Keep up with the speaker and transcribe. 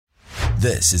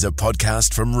This is a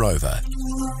podcast from Rover.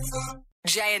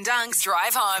 Jay and Dunc's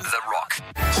Drive Home. The Rock.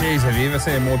 Jeez, have you ever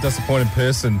seen a more disappointed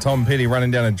person? Tom Petty running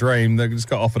down a dream. They just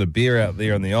got offered a beer out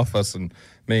there in the office, and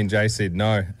me and Jay said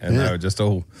no, and they were just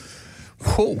all...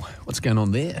 Whoa, what's going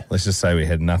on there? Let's just say we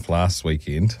had enough last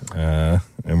weekend, and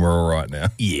we're all right now.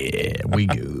 Yeah, we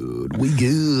good. We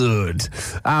good.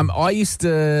 I used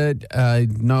to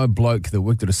know a bloke that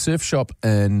worked at a surf shop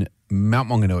in Mount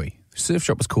Maunganui. Surf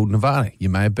shop was called Nevada. You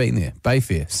may have been there.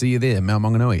 Bayfair. See you there, Mount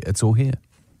Maunganui. It's all here.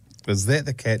 Is that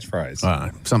the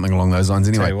catchphrase? Something along those lines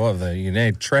anyway. Tell you what, you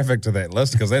need traffic to that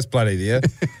list because that's bloody there.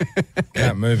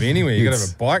 Can't move anywhere. You got to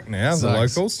have a bike now, the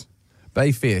locals.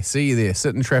 Bayfair, see you there.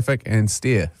 Sit in traffic and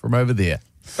stare from over there.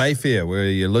 Bayfair, where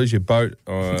you lose your boat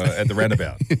at the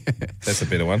roundabout. That's a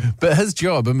better one. But his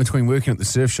job in between working at the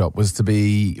surf shop was to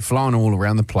be flying all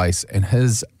around the place, and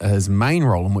his main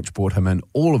role, in which brought him in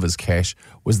all of his cash,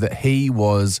 was that he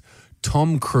was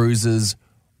Tom Cruise's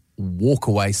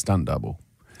walkaway stunt double.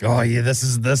 Oh, yeah, this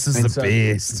is the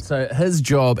best. So his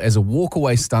job as a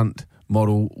walkaway stunt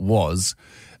model was...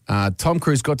 Tom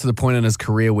Cruise got to the point in his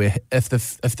career where if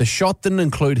the shot didn't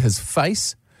include his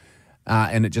face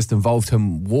and it just involved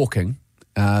him walking,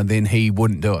 then he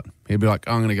wouldn't do it. He'd be like,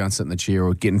 I'm going to go and sit in the chair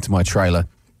or get into my trailer.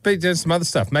 But doing some other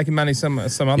stuff, making money some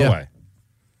other way.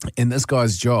 And this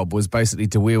guy's job was basically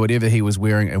to wear whatever he was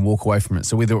wearing and walk away from it.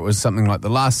 So whether it was something like The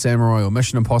Last Samurai or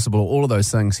Mission Impossible or all of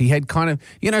those things, he had kind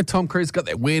of, Tom Cruise got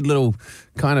that weird little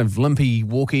kind of limpy,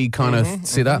 walky kind of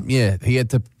setup. Yeah, he had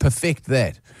to perfect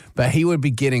that. But he would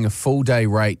be getting a full day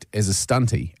rate as a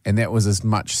stunty, and that was as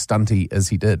much stunty as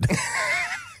he did.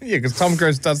 Yeah, because Tom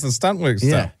Cruise does the stunt work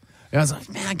stuff. And I was like,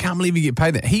 man, I can't believe you get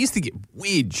paid that. He used to get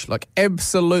wedge, like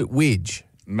absolute wedge.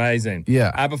 Amazing.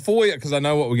 Yeah. Because I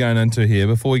know what we're going into here,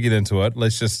 before we get into it,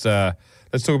 let's talk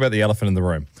about the elephant in the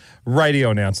room. Radio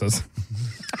announcers.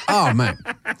 Oh, mate.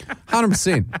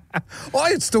 100%.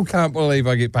 I still can't believe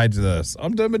I get paid to this.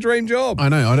 I'm doing my dream job. I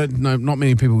know. I don't know. Not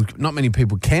many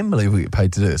people can believe we get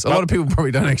paid to do this. A lot of people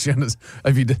probably don't actually understand.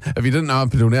 If you didn't know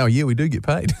up until now, yeah, we do get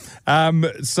paid.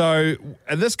 So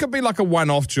this could be like a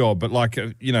one-off job, but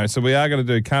so we are going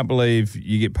to do can't believe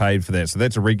you get paid for that. So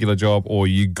that's a regular job, or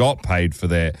you got paid for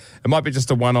that. It might be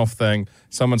just a one-off thing.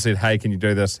 Someone said, hey, can you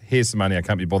do this? Here's some money. I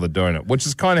can't be bothered doing it, which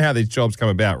is kind of how these jobs come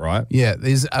about, right? Yeah.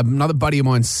 There's another buddy of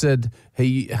mine, Sid.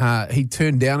 He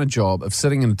turned down a job of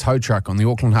sitting in a tow truck on the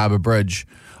Auckland Harbour Bridge.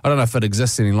 I don't know if it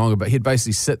exists any longer, but he'd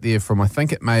basically sit there from, I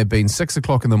think it may have been 6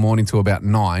 o'clock in the morning to about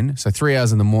 9, so 3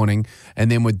 hours in the morning,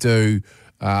 and then would do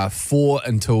 4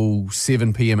 until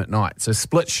 7 p.m. at night. So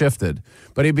split shifted,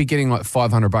 but he'd be getting like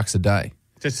 $500 a day.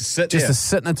 Just to sit Just to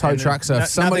sit in a tow truck. So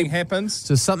if nothing happens?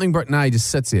 So something broke, no, he just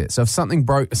sits there. So if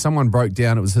someone broke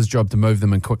down, it was his job to move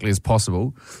them in quickly as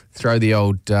possible, throw the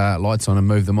old lights on and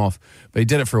move them off. But he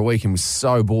did it for a week and was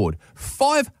so bored.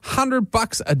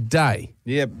 $500 a day.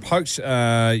 Yeah, pokes sort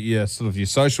of your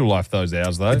social life those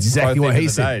hours, though. Exactly what he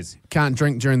said. Days. Can't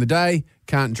drink during the day,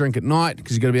 can't drink at night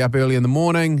because you've got to be up early in the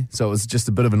morning. So it was just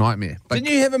a bit of a nightmare. But didn't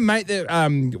you have a mate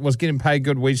that was getting paid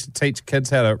good wage to teach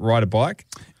kids how to ride a bike?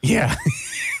 Yeah.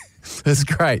 It's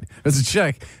great. It was a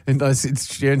chick, and I said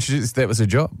she introduced that was her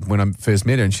job when I first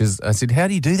met her. And I said, "How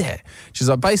do you do that?" She's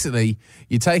like, "Basically,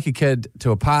 you take a kid to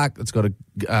a park that's got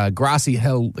a grassy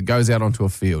hill that goes out onto a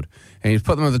field, and you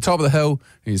put them at the top of the hill,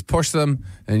 and you just push them,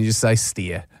 and you just say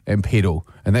steer and pedal,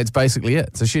 and that's basically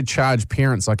it." So she'd charge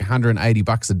parents like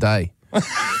 $180 a day.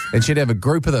 And she'd have a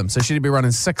group of them. So she'd be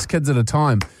running 6 kids at a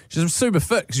time. She's super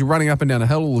fit because you're running up and down a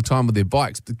hill all the time with their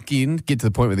bikes. But again, get to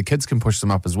the point where the kids can push them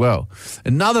up as well.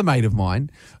 Another mate of mine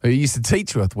who he used to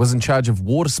teach with was in charge of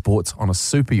water sports on a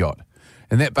super yacht.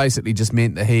 And that basically just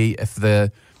meant that if the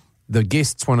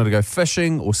guests wanted to go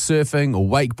fishing or surfing or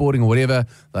wakeboarding or whatever,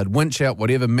 they'd winch out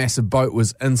whatever massive boat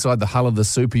was inside the hull of the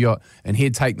super yacht and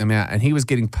he'd take them out. And he was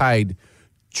getting paid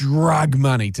drug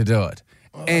money to do it.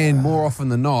 And more often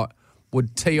than not,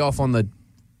 would tee off on the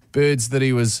birds that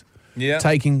he was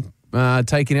taking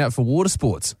out for water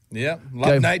sports. Yeah,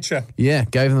 love nature. Yeah,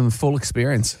 gave them the full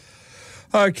experience.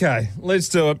 Okay, let's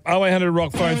do it. 0800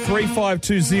 Rock phone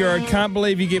 3520. Can't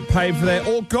believe you get paid for that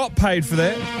or got paid for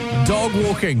that. Dog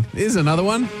walking. There's another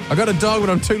one. I got a dog, but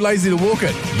I'm too lazy to walk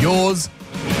it. Yours.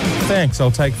 Thanks.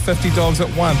 I'll take 50 dogs at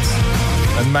once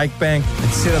and make bank. And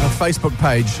set up a Facebook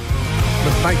page.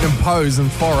 But make them pose in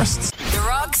forests. The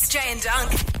Rock's Jay and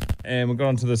Dunc. And we'll go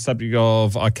on to the subject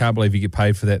of I can't believe you get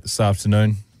paid for that this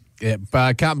afternoon. Yeah,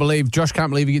 but Josh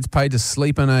can't believe he gets paid to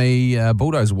sleep in a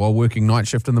bulldozer while working night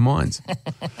shift in the mines.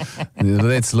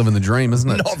 That's living the dream, isn't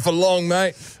it? Not for long,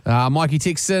 mate. Mikey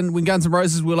texts in, when Guns N'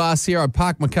 Roses were last here, I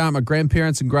parked my car at my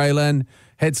grandparents in Grey Lynn,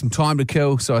 had some time to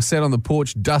kill, so I sat on the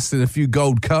porch dusting a few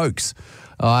gold cokes.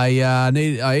 I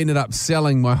ended up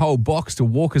selling my whole box to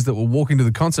walkers that were walking to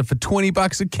the concert for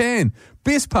 $20 a can.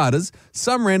 Best part is,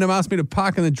 some random asked me to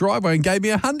park in the driveway and gave me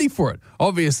 $100 for it.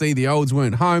 Obviously, the olds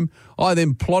weren't home. I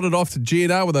then plodded off to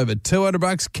GNR with over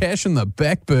 $200 cash in the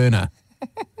back burner.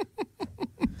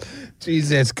 Jeez,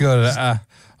 that's good.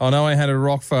 I know I had a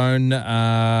rock phone.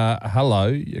 Hello.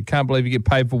 I can't believe you get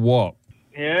paid for what?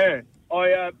 Yeah,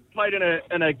 I played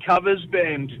in a covers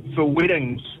band for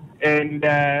weddings and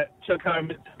took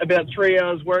home about 3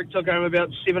 hours work. Took home about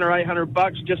 $700 or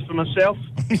 $800 just for myself.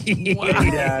 And,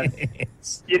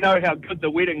 you know how good the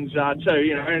weddings are too.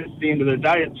 You know, at the end of the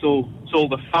day, it's all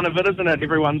the fun of it, isn't it?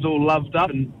 Everyone's all loved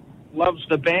up and loves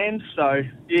the band. So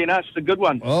yeah, no, it's a good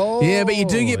one. Oh, Yeah, but you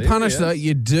do get punished, though.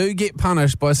 You do get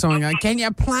punished by someone going, "Can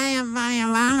you play a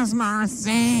violin,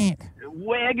 Morissette?"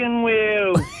 Wagon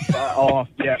wheel.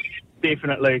 Yeah,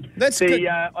 definitely. That's good.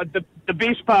 The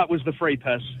best part was the free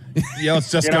piss. Yeah, I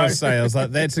was just going to say, I was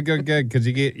like, that's a good gig because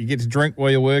you get to drink while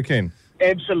you're working.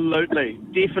 Absolutely,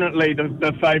 definitely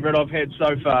the favourite I've had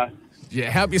so far. Yeah,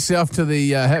 help yourself to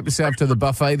the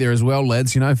buffet there as well,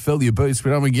 lads. You know, fill your boots.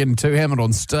 We don't want to getting too hammered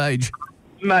on stage.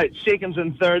 Mate, seconds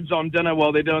and thirds on dinner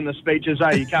while they're doing the speeches.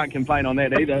 Hey, you can't complain on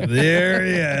that either. There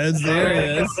he is.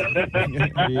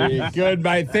 Yeah, good,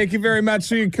 mate. Thank you very much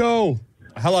for your call.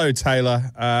 Hello,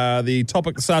 Taylor. The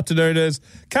topic this afternoon is,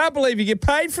 can't believe you get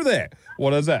paid for that.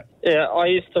 What is that? Yeah, I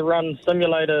used to run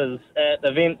simulators at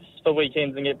events for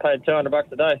weekends and get paid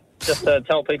 $200 a day just to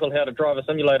tell people how to drive a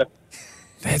simulator.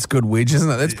 That's good wedge, isn't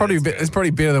it? That's probably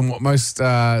better than what most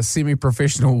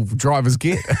semi-professional drivers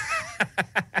get.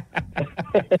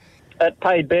 It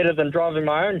paid better than driving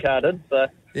my own car did, so...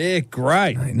 Yeah,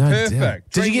 great. No Perfect. doubt.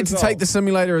 Did you get to take the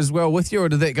simulator as well with you, or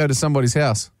did that go to somebody's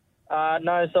house?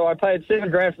 No, so I paid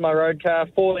 $7,000 for my road car,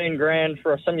 $14,000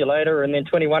 for a simulator, and then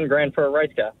 $21,000 for a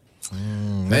race car.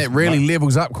 That really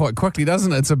levels up quite quickly,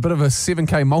 doesn't it? It's a bit of a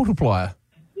 7K multiplier.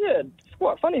 Yeah, it's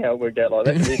quite funny how it worked out like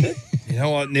that, to be fair. You know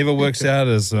what never works out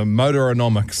is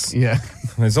motoreconomics. Yeah.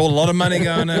 There's a lot of money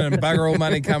going in and bugger all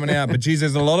money coming out, but geez,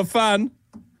 there's a lot of fun.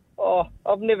 Oh,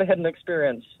 I've never had an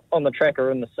experience on the track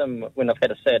or in the sim when I've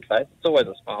had a sad face. It's always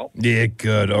a smile. Yeah,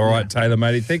 good. All right, Taylor,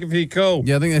 matey. Thank you for your call.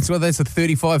 Yeah, I think that's a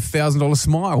 $35,000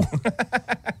 smile.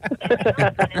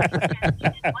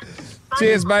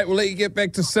 Cheers, mate. We'll let you get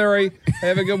back to Surrey.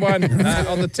 Have a good one.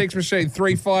 On the text machine,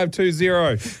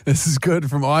 3520. This is good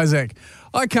from Isaac.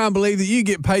 I can't believe that you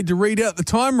get paid to read out the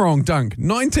time wrong, Dunc.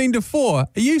 19 to 4. Are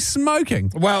you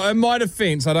smoking? Well, in my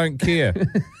defence, I don't care.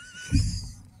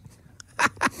 Is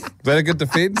that a good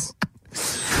defence?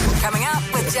 Coming up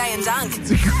with Jay and Dunc.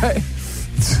 Great.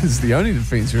 This is the only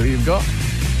defence really you've got.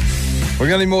 We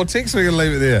got any more texts? We're going to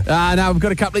leave it there. No, we've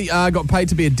got a couple. Got paid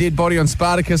to be a dead body on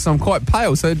Spartacus. I'm quite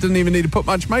pale, so it didn't even need to put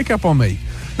much makeup on me.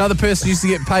 Another person used to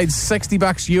get paid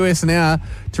 $60 US an hour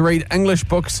to read English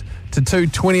books to two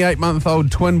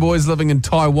 28-month-old twin boys living in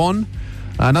Taiwan.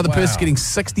 Another person getting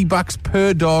 $60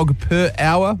 per dog per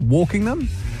hour walking them.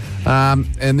 And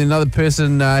then another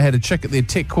person had a chick at their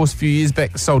tech course a few years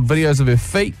back, sold videos of her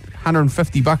feet,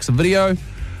 $150 a video.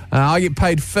 I get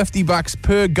paid $50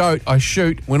 per goat I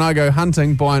shoot when I go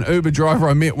hunting by an Uber driver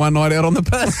I met one night out on the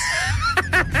piss.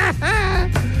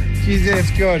 Jeez,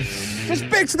 that's good. Just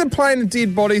back to the playing a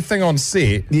dead body thing on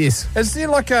set. Yes. Is there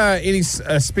like any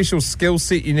special skill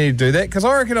set you need to do that? Because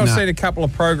I reckon I've seen a couple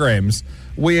of programs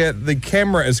where the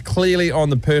camera is clearly on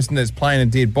the person that's playing a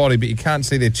dead body, but you can't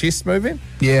see their chest moving.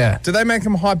 Yeah. Do they make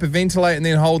them hyperventilate and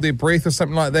then hold their breath or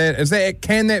something like that?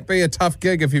 Can that be a tough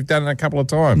gig if you've done it a couple of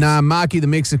times? Nah, Marky the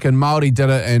Mexican Maori did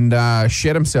it and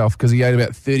shat himself because he ate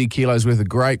about 30 kilos worth of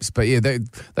grapes. But yeah,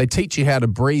 they teach you how to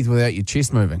breathe without your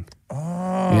chest moving.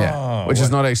 Oh. Yeah, which is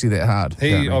not actually that hard. He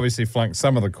apparently. obviously flunked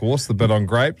some of the course, the bit on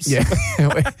grapes. Yeah.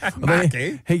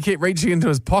 Marky. He kept reaching into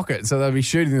his pocket, so they'd be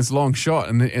shooting this long shot,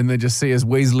 and they just see his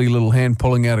weaselly little hand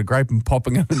pulling out a grape and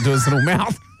popping it into his little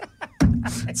mouth.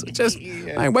 So just,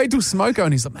 mate, wait till Smoko,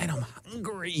 and he's like, mate, I'm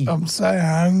hungry. I'm so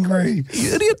hungry.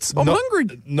 You idiots, I'm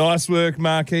hungry. Nice work,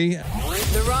 Marky.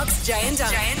 The Rock's Jay and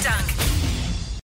Dunc.